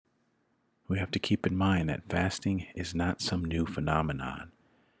we have to keep in mind that fasting is not some new phenomenon.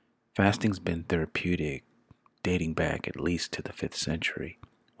 Fasting's been therapeutic dating back at least to the 5th century,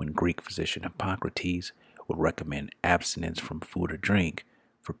 when Greek physician Hippocrates would recommend abstinence from food or drink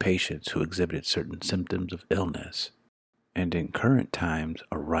for patients who exhibited certain symptoms of illness. And in current times,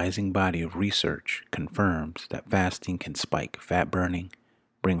 a rising body of research confirms that fasting can spike fat burning,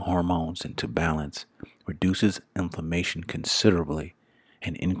 bring hormones into balance, reduces inflammation considerably,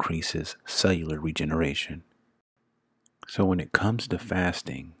 and increases cellular regeneration. So when it comes to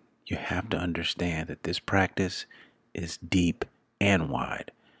fasting, you have to understand that this practice is deep and wide,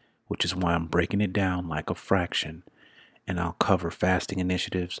 which is why I'm breaking it down like a fraction, and I'll cover fasting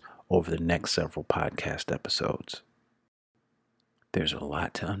initiatives over the next several podcast episodes. There's a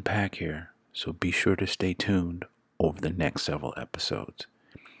lot to unpack here, so be sure to stay tuned over the next several episodes.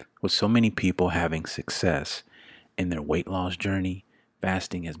 With so many people having success in their weight loss journey,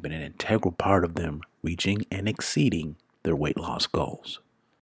 fasting has been an integral part of them reaching and exceeding their weight loss goals.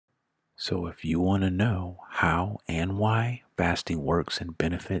 So if you want to know how and why fasting works and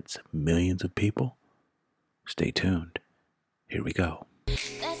benefits millions of people, stay tuned. Here we go.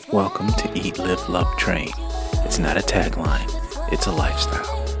 Welcome to Eat, Live, Love, Train. It's not a tagline, it's a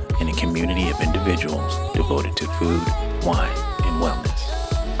lifestyle and a community of individuals devoted to food, wine, and wellness.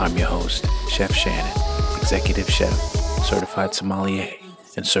 I'm your host, Chef Shannon, executive chef, certified sommelier,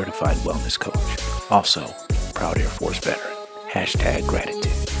 and certified wellness coach. Also, proud Air Force veteran. #gratitude.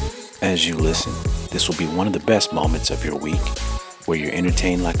 As you listen, this will be one of the best moments of your week, where you're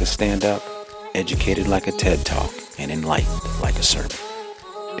entertained like a stand-up, educated like a TED Talk, and enlightened like a sermon.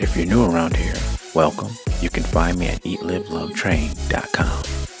 If you're new around here, welcome. You can find me at eatlivelovetrain.com.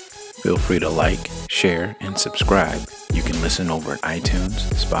 Feel free to like, share, and subscribe. You can listen over at iTunes,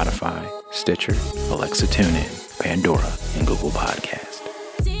 Spotify, Stitcher, Alexa TuneIn, Pandora, and Google Podcast.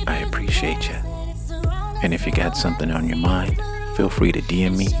 I appreciate you. And if you got something on your mind, feel free to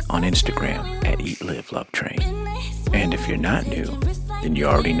DM me on Instagram at eatlivelovetrain. And if you're not new, then you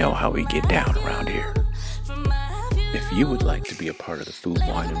already know how we get down around here. If you would like to be a part of the Food,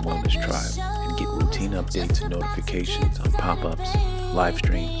 Wine, and Wellness Tribe and get routine updates and notifications on pop-ups, live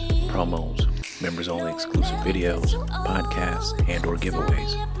streams, promos, members-only exclusive videos, podcasts, and or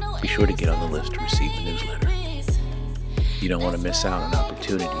giveaways, be sure to get on the list to receive the newsletter. You don't want to miss out on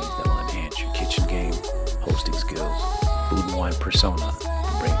opportunities that will enhance your kitchen game, hosting skills, food and wine persona,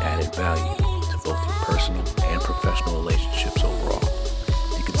 and bring added value to both your personal and professional relationships overall.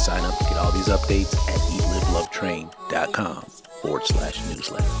 You can sign up to get all these updates at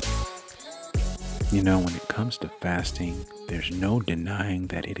eatlivelovetrain.com/newsletter. You know, when it comes to fasting, there's no denying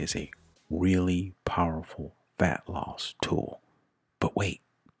that it is a really powerful fat loss tool. But wait,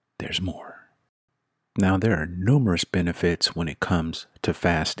 there's more. Now, there are numerous benefits when it comes to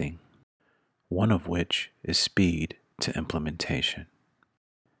fasting, one of which is speed to implementation.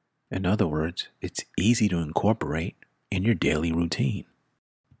 In other words, it's easy to incorporate in your daily routine.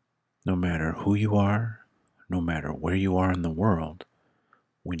 No matter who you are, no matter where you are in the world,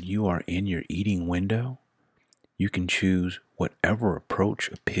 when you are in your eating window, you can choose whatever approach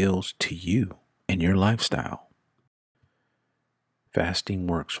appeals to you and your lifestyle. Fasting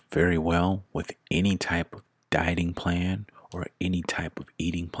works very well with any type of dieting plan or any type of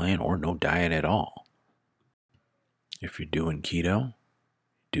eating plan or no diet at all. If you're doing keto,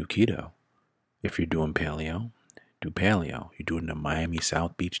 do keto. If you're doing paleo, do paleo. You're doing the Miami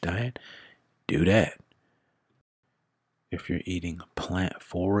South Beach diet, do that. If you're eating a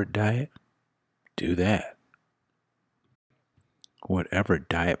plant-forward diet, do that. Whatever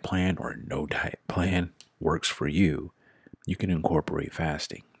diet plan or no diet plan works for you, you can incorporate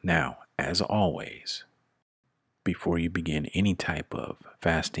fasting. Now, as always, before you begin any type of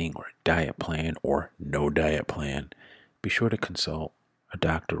fasting or diet plan or no diet plan, be sure to consult a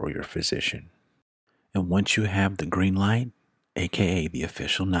doctor or your physician. And once you have the green light, aka the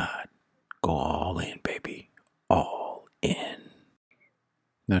official nod, go all in, baby. All in.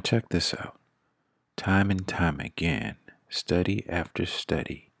 Now check this out. Time and time again, study after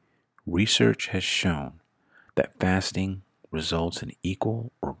study, research has shown that fasting results in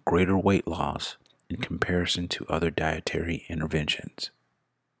equal or greater weight loss in comparison to other dietary interventions.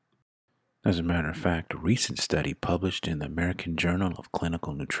 As a matter of fact, a recent study published in the American Journal of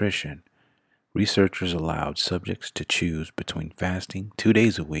Clinical Nutrition, researchers allowed subjects to choose between fasting 2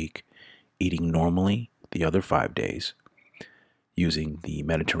 days a week, eating normally the other 5 days, using the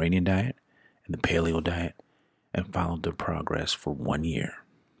Mediterranean diet and the Paleo diet, and followed their progress for 1 year.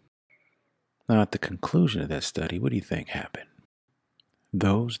 Now, at the conclusion of that study, what do you think happened?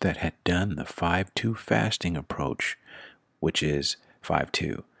 Those that had done the 5-2 fasting approach, which is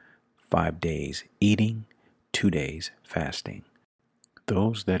 5-2, 5 days eating, 2 days fasting.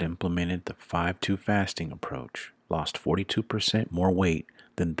 Those that implemented the 5-2 fasting approach lost 42% more weight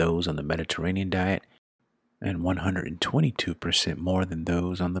than those on the Mediterranean diet and 122% more than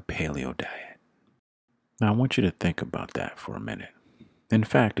those on the paleo diet. Now I want you to think about that for a minute. In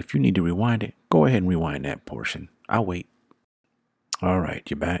fact, if you need to rewind it, go ahead and rewind that portion. I'll wait. All right,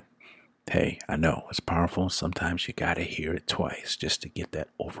 you back? Hey, I know it's powerful. Sometimes you gotta hear it twice just to get that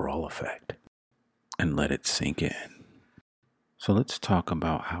overall effect and let it sink in. So let's talk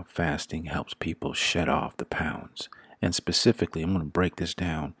about how fasting helps people shed off the pounds. And specifically, I'm going to break this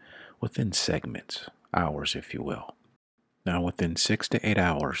down within segments, hours, if you will. Now, within 6 to 8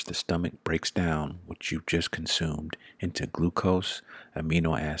 hours, the stomach breaks down what you just consumed into glucose,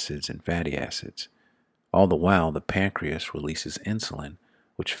 amino acids, and fatty acids. All the while, the pancreas releases insulin,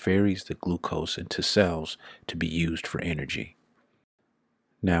 which ferries the glucose into cells to be used for energy.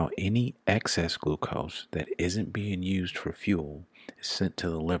 Now, any excess glucose that isn't being used for fuel is sent to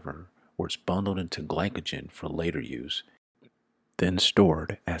the liver, where it's bundled into glycogen for later use, then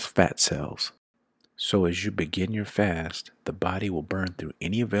stored as fat cells. So as you begin your fast, the body will burn through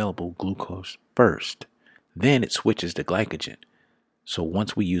any available glucose first. Then it switches to glycogen. So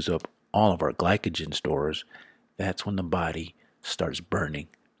once we use up all of our glycogen stores, that's when the body starts burning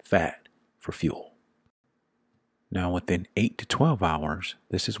fat for fuel. Now within 8 to 12 hours,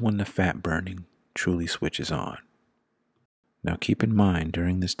 this is when the fat burning truly switches on. Now keep in mind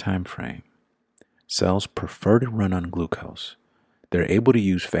during this time frame, cells prefer to run on glucose. They're able to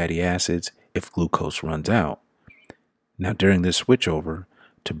use fatty acids if glucose runs out. Now during this switchover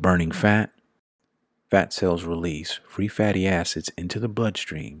to burning fat cells release free fatty acids into the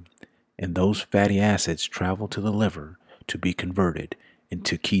bloodstream, and those fatty acids travel to the liver to be converted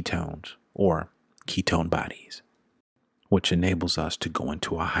into ketones or ketone bodies, which enables us to go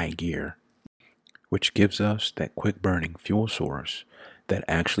into a high gear, which gives us that quick burning fuel source that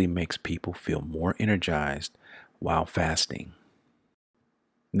actually makes people feel more energized while fasting.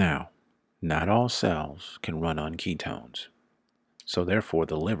 Now, not all cells can run on ketones, so therefore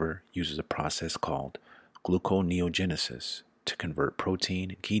the liver uses a process called gluconeogenesis to convert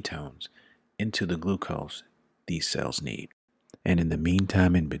protein and ketones into the glucose these cells need. And in the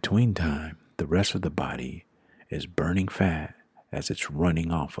meantime, in between time, the rest of the body is burning fat as it's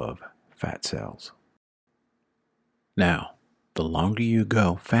running off of fat cells. Now, the longer you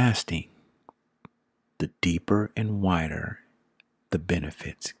go fasting, the deeper and wider the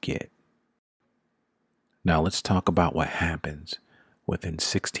benefits get. Now let's talk about what happens within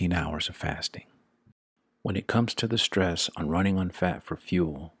 16 hours of fasting. When it comes to the stress on running on fat for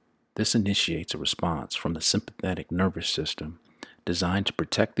fuel, this initiates a response from the sympathetic nervous system designed to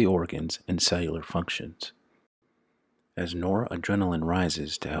protect the organs and cellular functions. As noradrenaline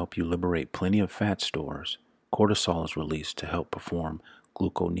rises to help you liberate plenty of fat stores, cortisol is released to help perform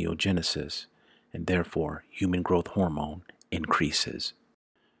gluconeogenesis, and therefore human growth hormone increases.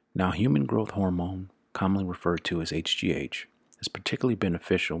 Now, human growth hormone, commonly referred to as HGH, is particularly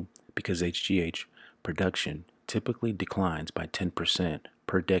beneficial because HGH production typically declines by 10%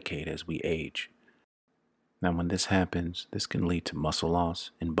 per decade as we age. Now, when this happens, this can lead to muscle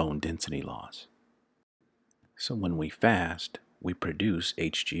loss and bone density loss. So when we fast, we produce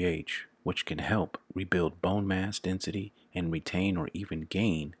HGH, which can help rebuild bone mass density and retain or even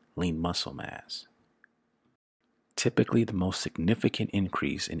gain lean muscle mass. Typically, the most significant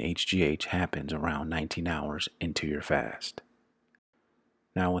increase in HGH happens around 19 hours into your fast.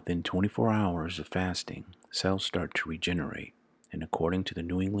 Now, within 24 hours of fasting, cells start to regenerate, and according to the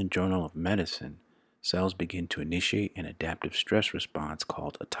New England Journal of Medicine, cells begin to initiate an adaptive stress response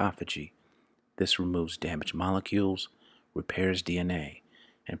called autophagy. This removes damaged molecules, repairs DNA,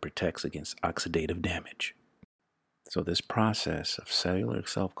 and protects against oxidative damage. So this process of cellular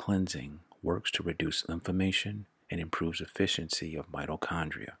self-cleansing works to reduce inflammation and improves efficiency of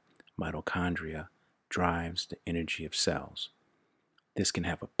mitochondria. Mitochondria drives the energy of cells. This can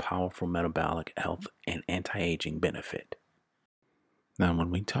have a powerful metabolic health and anti-aging benefit. Now,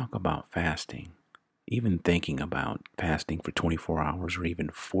 when we talk about fasting, even thinking about fasting for 24 hours or even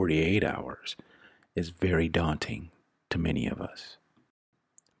 48 hours is very daunting to many of us.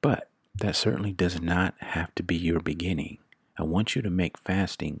 But that certainly does not have to be your beginning. I want you to make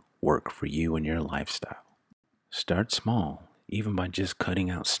fasting work for you and your lifestyle. Start small, even by just cutting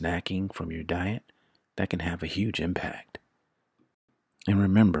out snacking from your diet. That can have a huge impact. And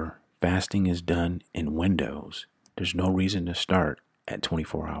remember, fasting is done in windows. There's no reason to start at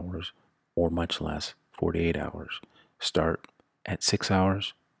 24 hours or much less 48 hours. Start at 6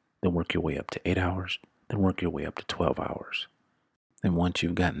 hours, then work your way up to 8 hours, then work your way up to 12 hours. Then once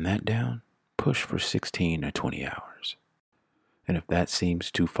you've gotten that down, push for 16 or 20 hours. And if that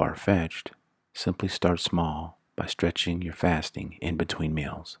seems too far-fetched, simply start small by stretching your fasting in between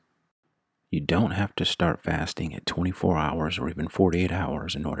meals. You don't have to start fasting at 24 hours or even 48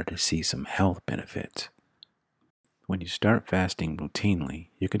 hours in order to see some health benefits. When you start fasting routinely,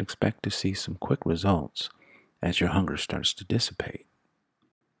 you can expect to see some quick results as your hunger starts to dissipate.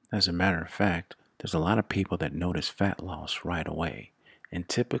 As a matter of fact, there's a lot of people that notice fat loss right away, and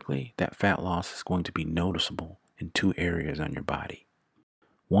typically that fat loss is going to be noticeable in two areas on your body.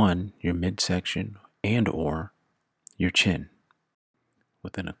 One, your midsection and/or your chin.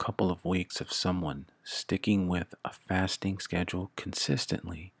 Within a couple of weeks of someone sticking with a fasting schedule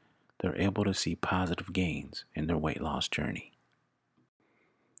consistently, they're able to see positive gains in their weight loss journey.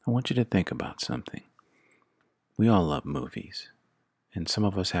 I want you to think about something. We all love movies, and some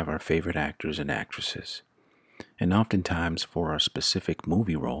of us have our favorite actors and actresses. And oftentimes for a specific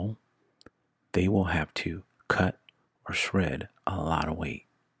movie role, they will have to cut or shred a lot of weight.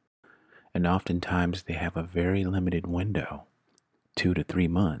 And oftentimes they have a very limited window, 2 to 3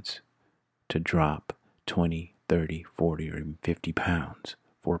 months, to drop 20, 30, 40, or even 50 pounds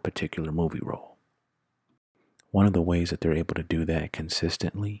for a particular movie role. One of the ways that they're able to do that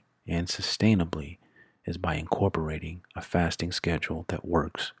consistently and sustainably is by incorporating a fasting schedule that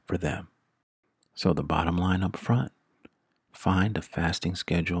works for them. So the bottom line up front, find a fasting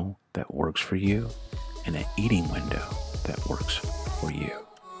schedule that works for you and an eating window that works for you.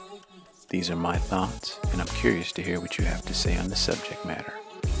 These are my thoughts, and I'm curious to hear what you have to say on the subject matter.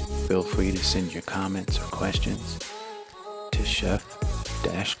 Feel free to send your comments or questions to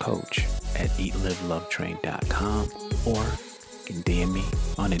chef-coach@eatlivelovetrain.com, or you can DM me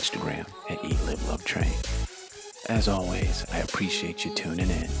on Instagram @eatlivelovetrain. As always, I appreciate you tuning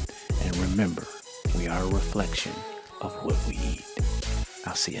in, and remember, we are a reflection of what we eat.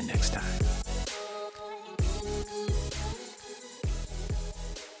 I'll see you next time.